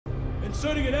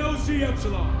Inserting an LZ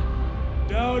Epsilon.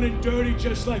 Down and dirty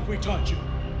just like we taught you.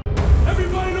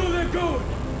 Everybody know they're going!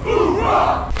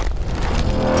 Hoorah!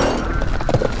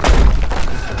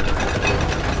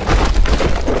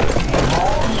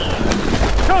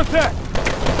 Contact!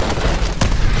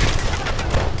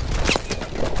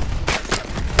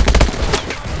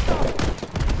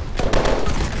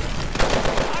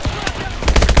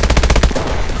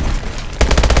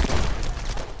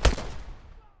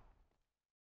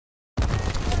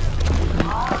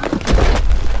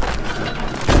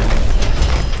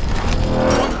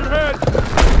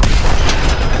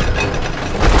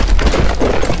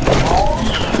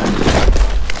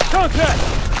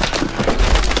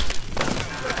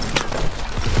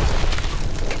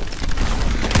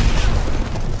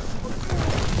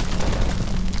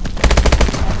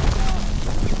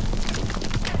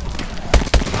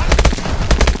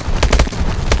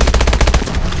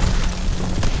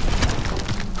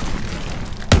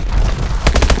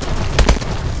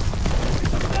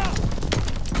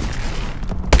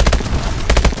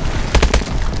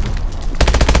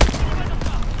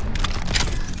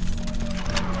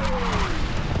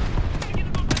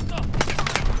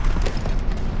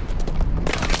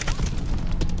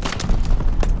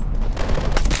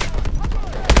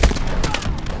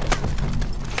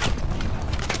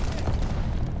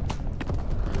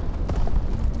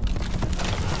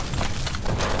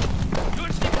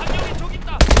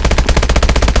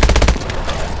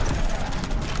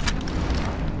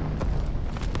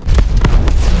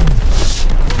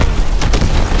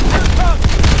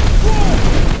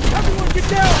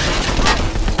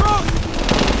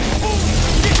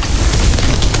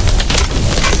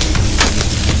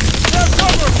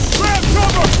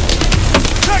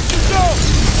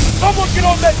 Someone get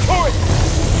on that turret!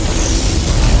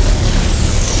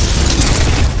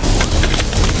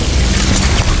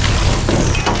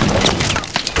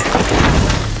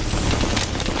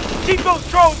 Keep those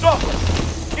drones up!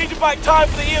 Need to buy time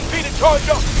for the EMP to charge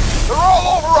up! They're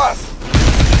all over us!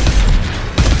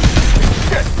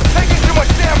 Shit! Taking too much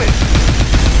damage!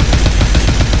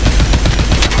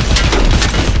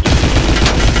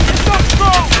 It's up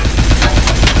strong!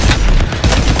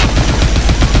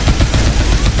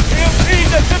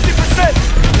 EMP's at 50%!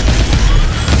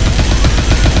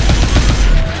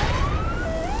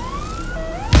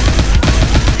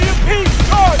 EMP's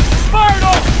charged! Fired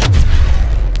off!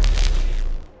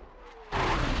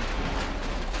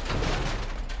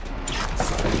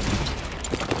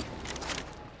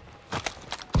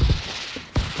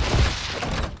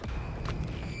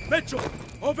 Mitchell,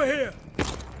 over here!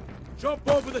 Jump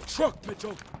over the truck,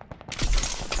 Mitchell!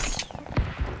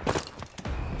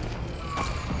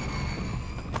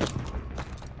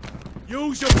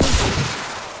 Use your boots!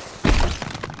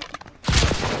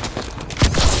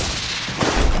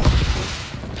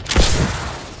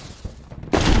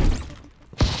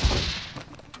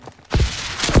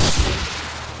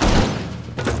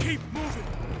 Keep moving!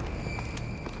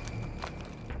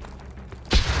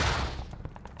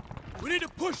 We need to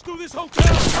push through this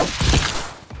hotel!